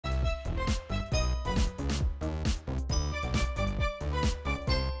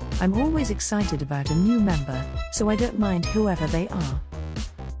I'm always excited about a new member, so I don't mind whoever they are.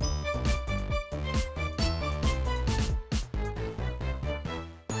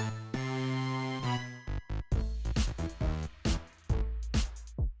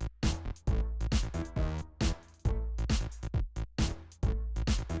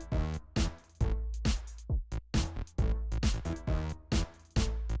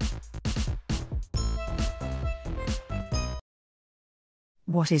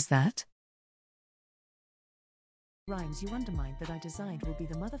 What is that? Rhymes you undermined that I designed will be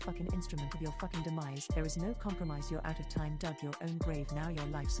the motherfucking instrument of your fucking demise. There is no compromise, you're out of time, dug your own grave, now your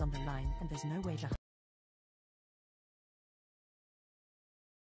life's on the line and there's no way to.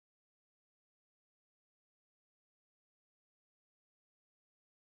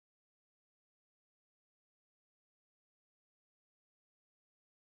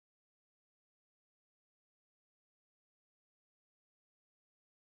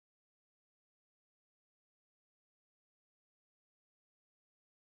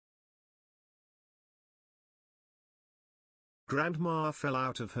 Grandma fell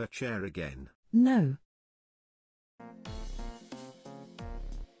out of her chair again. No.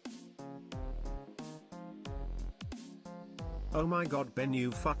 Oh my god, Ben,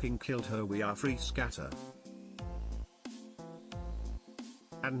 you fucking killed her. We are free, scatter.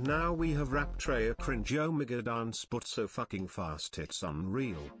 And now we have Zentreya cringe omega dance but so fucking fast it's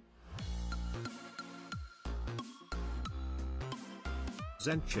unreal.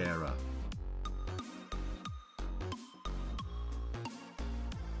 Zentreya.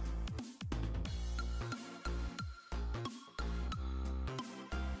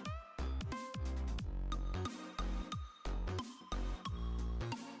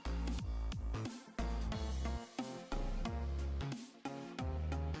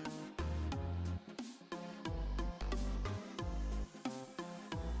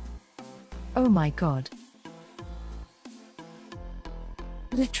 Oh my god.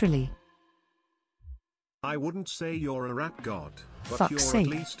 Literally. I wouldn't say you're a rap god, but Fuck's you're sake.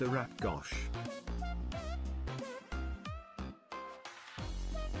 at least a rap gosh.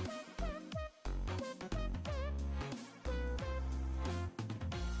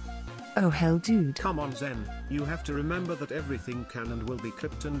 Oh hell, dude. Come on Zen, you have to remember that everything can and will be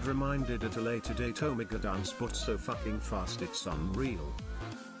clipped and reminded at a later date. Omega dance but so fucking fast it's unreal.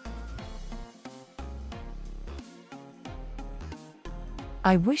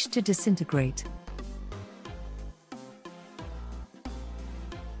 I wish to disintegrate.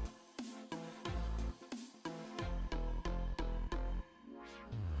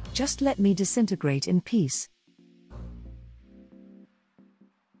 Just let me disintegrate in peace.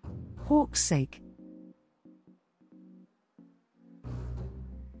 Hawk's sake.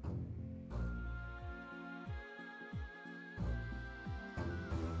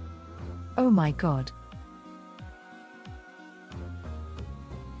 Oh my god.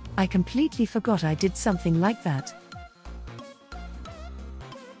 I completely forgot I did something like that.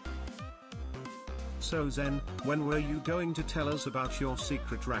 So Zen, when were you going to tell us about your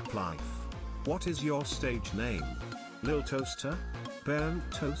secret rap life? What is your stage name? Lil Toaster? Burnt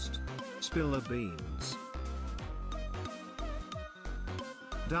Toast? Spill the beans.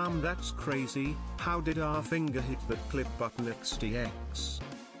 Damn, that's crazy. How did our finger hit that clip button XTX?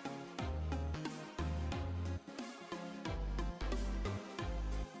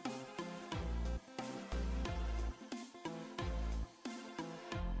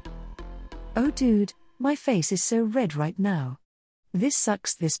 Oh dude, my face is so red right now. This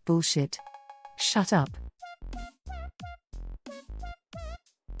sucks, this bullshit. Shut up.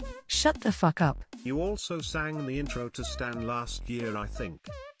 Shut the fuck up. You also sang the intro to Stan last year, I think.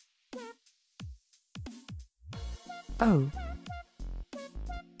 Oh.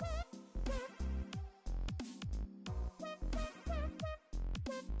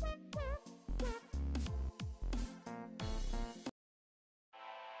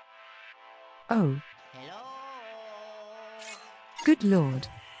 Oh. Hello. Good lord.